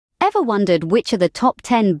Ever wondered which are the top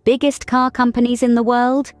 10 biggest car companies in the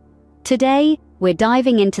world? Today, we're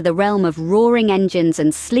diving into the realm of roaring engines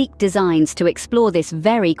and sleek designs to explore this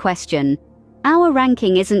very question. Our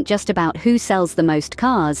ranking isn't just about who sells the most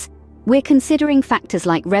cars. We're considering factors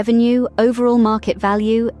like revenue, overall market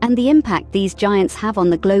value, and the impact these giants have on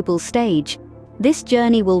the global stage. This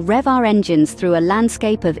journey will rev our engines through a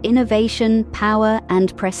landscape of innovation, power,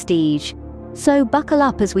 and prestige. So buckle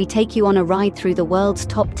up as we take you on a ride through the world's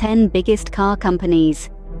top 10 biggest car companies.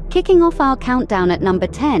 Kicking off our countdown at number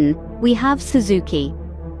 10, we have Suzuki.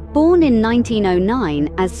 Born in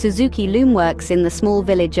 1909 as Suzuki Loomworks in the small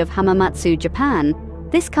village of Hamamatsu, Japan,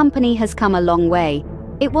 this company has come a long way.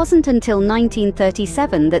 It wasn't until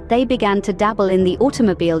 1937 that they began to dabble in the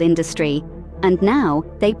automobile industry, and now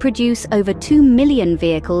they produce over 2 million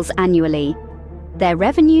vehicles annually. Their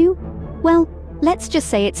revenue? Well, let's just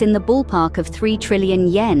say it's in the ballpark of 3 trillion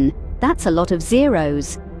yen. That's a lot of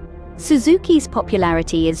zeros. Suzuki's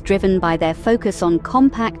popularity is driven by their focus on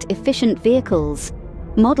compact, efficient vehicles.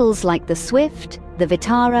 Models like the Swift, the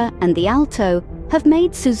Vitara, and the Alto have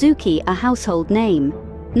made Suzuki a household name,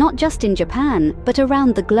 not just in Japan, but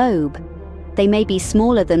around the globe. They may be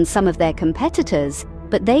smaller than some of their competitors,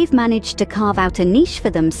 but they've managed to carve out a niche for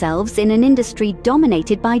themselves in an industry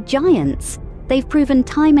dominated by giants. They've proven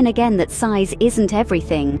time and again that size isn't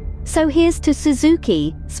everything. So here's to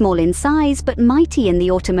Suzuki, small in size but mighty in the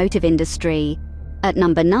automotive industry. At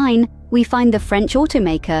number 9, we find the French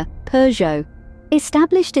automaker, Peugeot.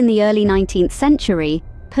 Established in the early 19th century,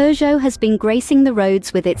 Peugeot has been gracing the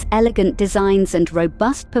roads with its elegant designs and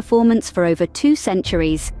robust performance for over 2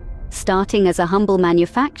 centuries. Starting as a humble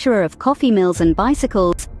manufacturer of coffee mills and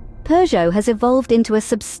bicycles, Peugeot has evolved into a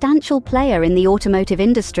substantial player in the automotive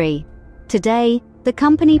industry. Today, the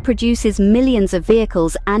company produces millions of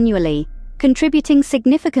vehicles annually, contributing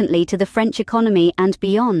significantly to the French economy and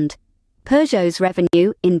beyond. Peugeot's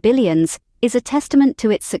revenue, in billions, is a testament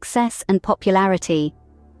to its success and popularity.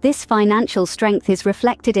 This financial strength is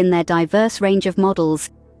reflected in their diverse range of models,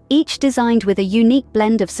 each designed with a unique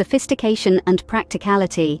blend of sophistication and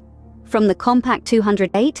practicality. From the compact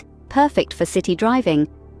 208, perfect for city driving,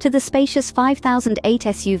 to the spacious 5008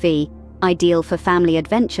 SUV, ideal for family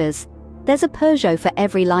adventures, there's a Peugeot for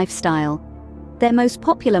every lifestyle. Their most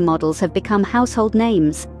popular models have become household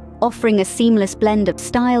names, offering a seamless blend of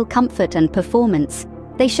style, comfort, and performance.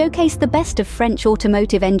 They showcase the best of French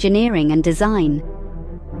automotive engineering and design.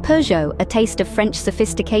 Peugeot, a taste of French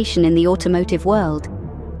sophistication in the automotive world.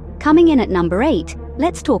 Coming in at number 8,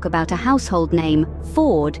 let's talk about a household name,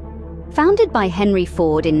 Ford. Founded by Henry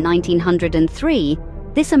Ford in 1903,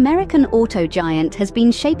 this American auto giant has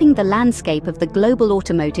been shaping the landscape of the global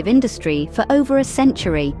automotive industry for over a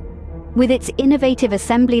century. With its innovative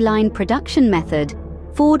assembly line production method,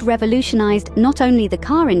 Ford revolutionized not only the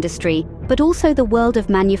car industry, but also the world of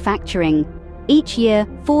manufacturing. Each year,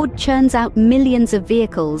 Ford churns out millions of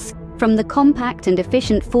vehicles, from the compact and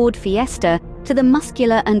efficient Ford Fiesta to the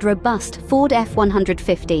muscular and robust Ford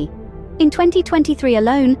F-150. In 2023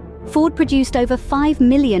 alone, Ford produced over 5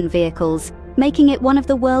 million vehicles, making it one of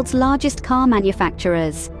the world's largest car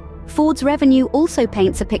manufacturers. Ford's revenue also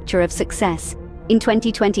paints a picture of success. In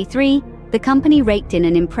 2023, the company raked in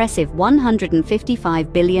an impressive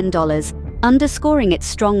 $155 billion, underscoring its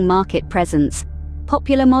strong market presence.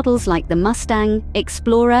 Popular models like the Mustang,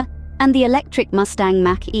 Explorer, and the electric Mustang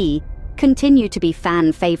Mach-E continue to be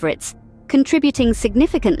fan favorites, contributing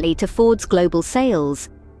significantly to Ford's global sales.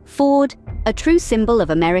 Ford, a true symbol of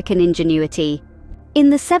American ingenuity. In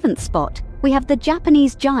the 7th spot, we have the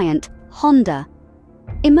Japanese giant, Honda.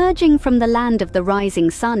 Emerging from the land of the rising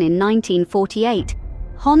sun in 1948,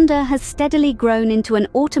 Honda has steadily grown into an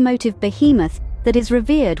automotive behemoth that is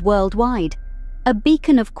revered worldwide. A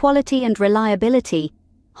beacon of quality and reliability,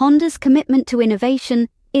 Honda's commitment to innovation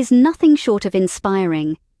is nothing short of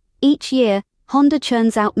inspiring. Each year, Honda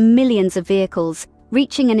churns out millions of vehicles,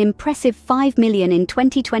 reaching an impressive 5 million in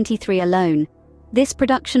 2023 alone. This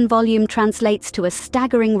production volume translates to a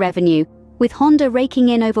staggering revenue, with Honda raking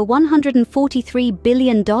in over $143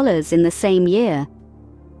 billion in the same year.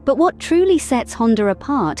 But what truly sets Honda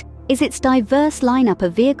apart is its diverse lineup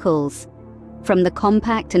of vehicles. From the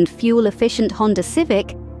compact and fuel-efficient Honda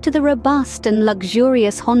Civic to the robust and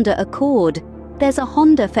luxurious Honda Accord, there's a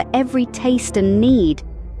Honda for every taste and need.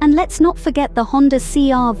 And let's not forget the Honda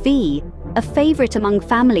CR-V, a favorite among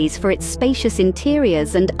families for its spacious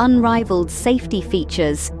interiors and unrivaled safety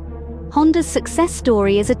features. Honda's success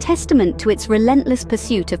story is a testament to its relentless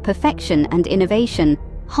pursuit of perfection and innovation.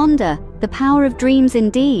 Honda, the power of dreams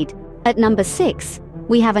indeed. At number 6,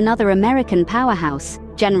 we have another American powerhouse,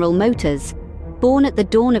 General Motors. Born at the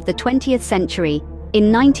dawn of the 20th century, In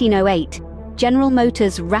 1908, General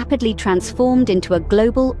Motors rapidly transformed into a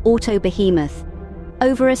global auto behemoth.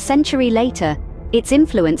 Over a century later, its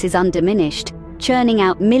influence is undiminished, churning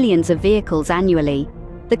out millions of vehicles annually.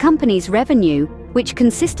 The company's revenue, which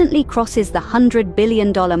consistently crosses the $100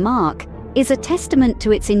 billion mark, is a testament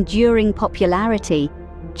to its enduring popularity.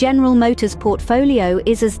 General Motors' portfolio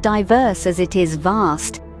is as diverse as it is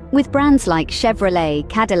vast, with brands like Chevrolet,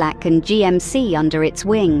 Cadillac, and GMC under its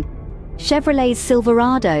wing. Chevrolet's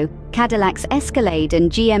Silverado, Cadillac's Escalade,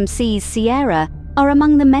 and GMC's Sierra are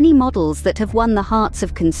among the many models that have won the hearts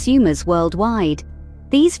of consumers worldwide.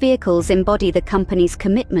 These vehicles embody the company's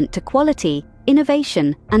commitment to quality,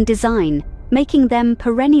 innovation, and design, making them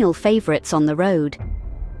perennial favorites on the road.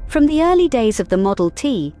 From the early days of the Model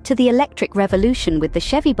T to the electric revolution with the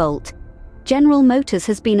Chevy Bolt, General Motors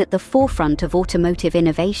has been at the forefront of automotive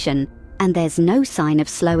innovation, and there's no sign of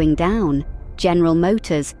slowing down. General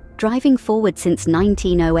Motors, driving forward since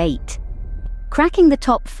 1908. Cracking the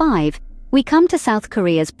top 5, we come to South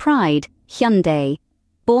Korea's pride, Hyundai.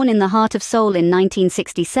 Born in the heart of Seoul in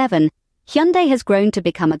 1967, Hyundai has grown to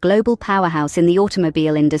become a global powerhouse in the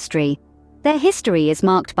automobile industry. Their history is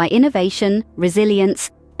marked by innovation,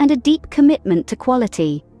 resilience, and a deep commitment to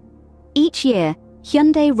quality. Each year,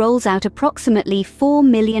 Hyundai rolls out approximately 4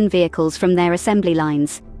 million vehicles from their assembly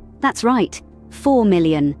lines. That's right, 4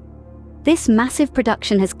 million. This massive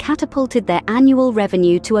production has catapulted their annual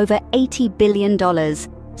revenue to over $80 billion,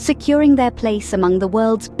 securing their place among the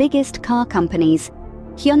world's biggest car companies.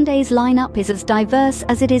 Hyundai's lineup is as diverse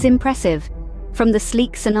as it is impressive. From the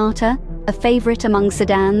sleek Sonata, a favorite among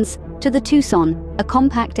sedans, to the Tucson, a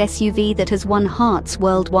compact SUV that has won hearts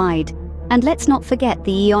worldwide. And let's not forget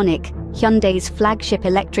the Ioniq, Hyundai's flagship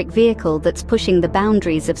electric vehicle that's pushing the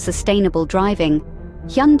boundaries of sustainable driving.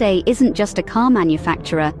 Hyundai isn't just a car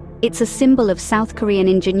manufacturer, it's a symbol of South Korean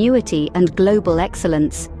ingenuity and global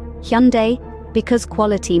excellence. Hyundai, because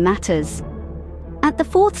quality matters. At the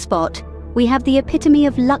 4th spot, we have the epitome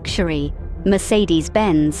of luxury,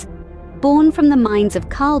 Mercedes-Benz. Born from the minds of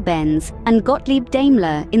Carl Benz and Gottlieb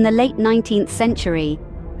Daimler in the late 19th century,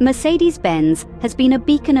 Mercedes-Benz has been a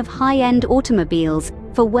beacon of high-end automobiles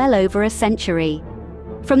for well over a century.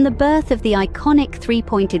 From the birth of the iconic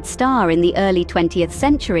three-pointed star in the early 20th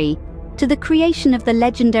century to the creation of the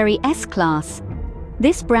legendary S-Class,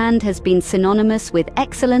 this brand has been synonymous with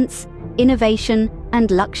excellence, innovation,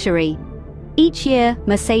 and luxury. Each year,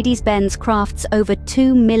 Mercedes-Benz crafts over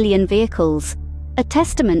 2 million vehicles, a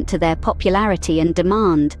testament to their popularity and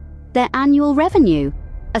demand. Their annual revenue,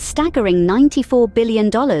 a staggering $94 billion,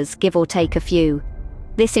 give or take a few.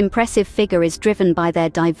 This impressive figure is driven by their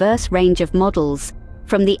diverse range of models,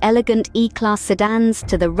 from the elegant E-Class sedans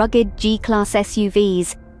to the rugged G-Class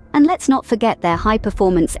SUVs, and let's not forget their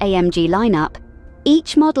high-performance AMG lineup.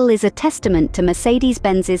 Each model is a testament to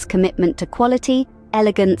Mercedes-Benz's commitment to quality,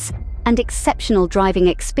 elegance, and exceptional driving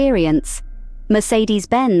experience.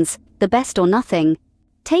 Mercedes-Benz, the best or nothing.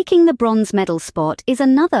 Taking the bronze medal spot is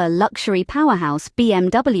another luxury powerhouse,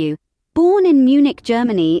 BMW. Born in Munich,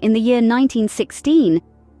 Germany in the year 1916,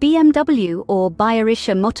 BMW, or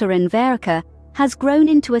Bayerische Motorenwerke, has grown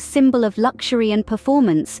into a symbol of luxury and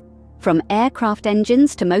performance. From aircraft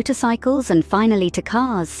engines to motorcycles and finally to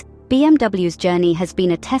cars, BMW's journey has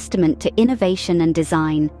been a testament to innovation and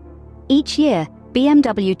design. Each year,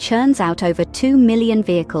 BMW churns out over 2 million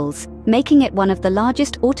vehicles, making it one of the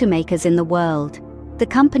largest automakers in the world. The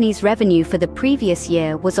company's revenue for the previous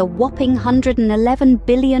year was a whopping $111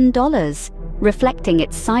 billion, reflecting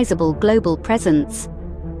its sizable global presence.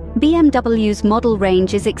 BMW's model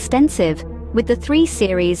range is extensive, with the 3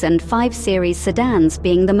 Series and 5 Series sedans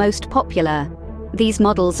being the most popular. These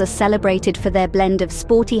models are celebrated for their blend of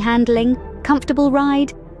sporty handling, comfortable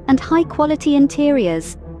ride, and high-quality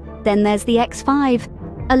interiors. Then there's the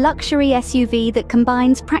X5, a luxury SUV that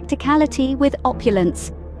combines practicality with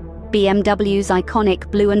opulence. BMW's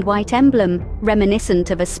iconic blue and white emblem,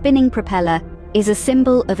 reminiscent of a spinning propeller, is a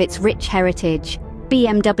symbol of its rich heritage.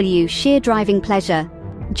 BMW sheer driving pleasure.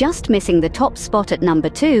 Just missing the top spot at number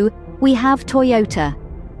 2, we have Toyota.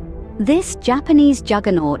 This Japanese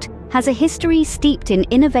juggernaut has a history steeped in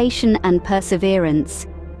innovation and perseverance.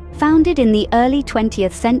 Founded in the early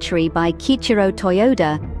 20th century by Kiichiro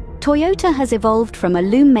Toyoda, Toyota has evolved from a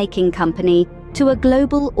loom-making company to a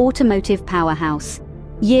global automotive powerhouse.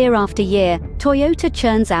 Year after year, Toyota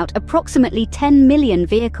churns out approximately 10 million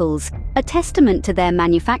vehicles, a testament to their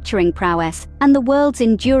manufacturing prowess and the world's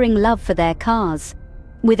enduring love for their cars.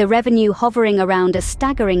 With a revenue hovering around a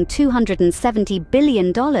staggering $270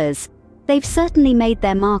 billion, they've certainly made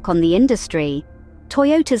their mark on the industry.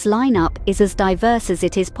 Toyota's lineup is as diverse as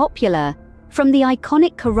it is popular. From the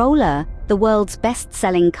iconic Corolla, the world's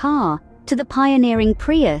best-selling car, to the pioneering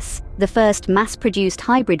Prius, the first mass-produced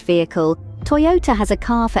hybrid vehicle, Toyota has a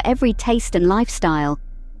car for every taste and lifestyle.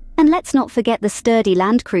 And let's not forget the sturdy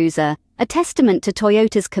Land Cruiser, a testament to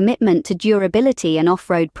Toyota's commitment to durability and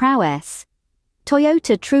off-road prowess.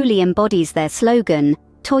 Toyota truly embodies their slogan,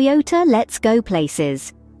 "Toyota, let's go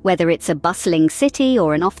places." Whether it's a bustling city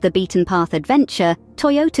or an off-the-beaten-path adventure,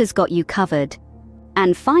 Toyota's got you covered.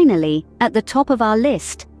 And finally, at the top of our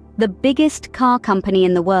list, the biggest car company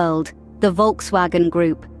in the world, the Volkswagen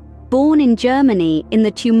Group. Born in Germany in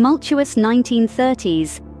the tumultuous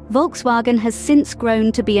 1930s, Volkswagen has since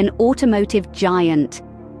grown to be an automotive giant.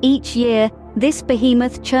 Each year, this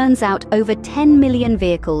behemoth churns out over 10 million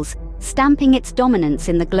vehicles, stamping its dominance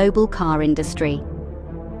in the global car industry.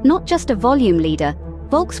 Not just a volume leader,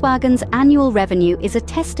 Volkswagen's annual revenue is a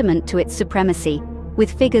testament to its supremacy,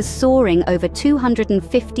 with figures soaring over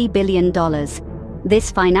 $250 billion.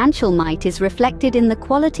 This financial might is reflected in the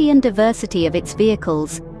quality and diversity of its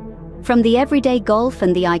vehicles. From the everyday Golf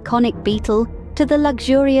and the iconic Beetle, to the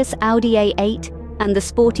luxurious Audi A8 and the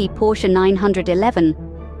sporty Porsche 911,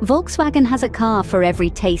 Volkswagen has a car for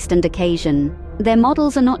every taste and occasion. Their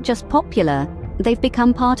models are not just popular, they've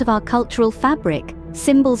become part of our cultural fabric,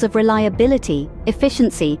 symbols of reliability,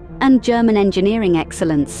 efficiency, and German engineering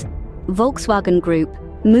excellence. Volkswagen Group,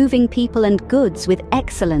 moving people and goods with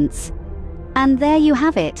excellence. And there you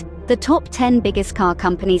have it, the top 10 biggest car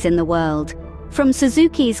companies in the world. From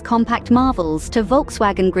Suzuki's compact marvels to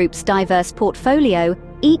Volkswagen Group's diverse portfolio,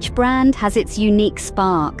 each brand has its unique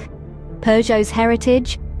spark. Peugeot's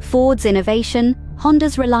heritage, Ford's innovation,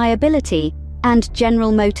 Honda's reliability, and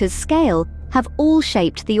General Motors' scale have all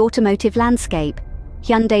shaped the automotive landscape.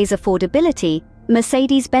 Hyundai's affordability,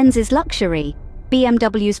 Mercedes-Benz's luxury,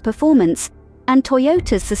 BMW's performance, and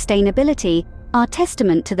Toyota's sustainability are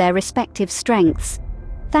testament to their respective strengths.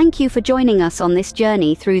 Thank you for joining us on this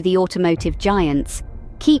journey through the automotive giants.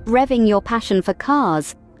 Keep revving your passion for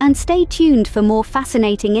cars, and stay tuned for more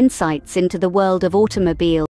fascinating insights into the world of automobile.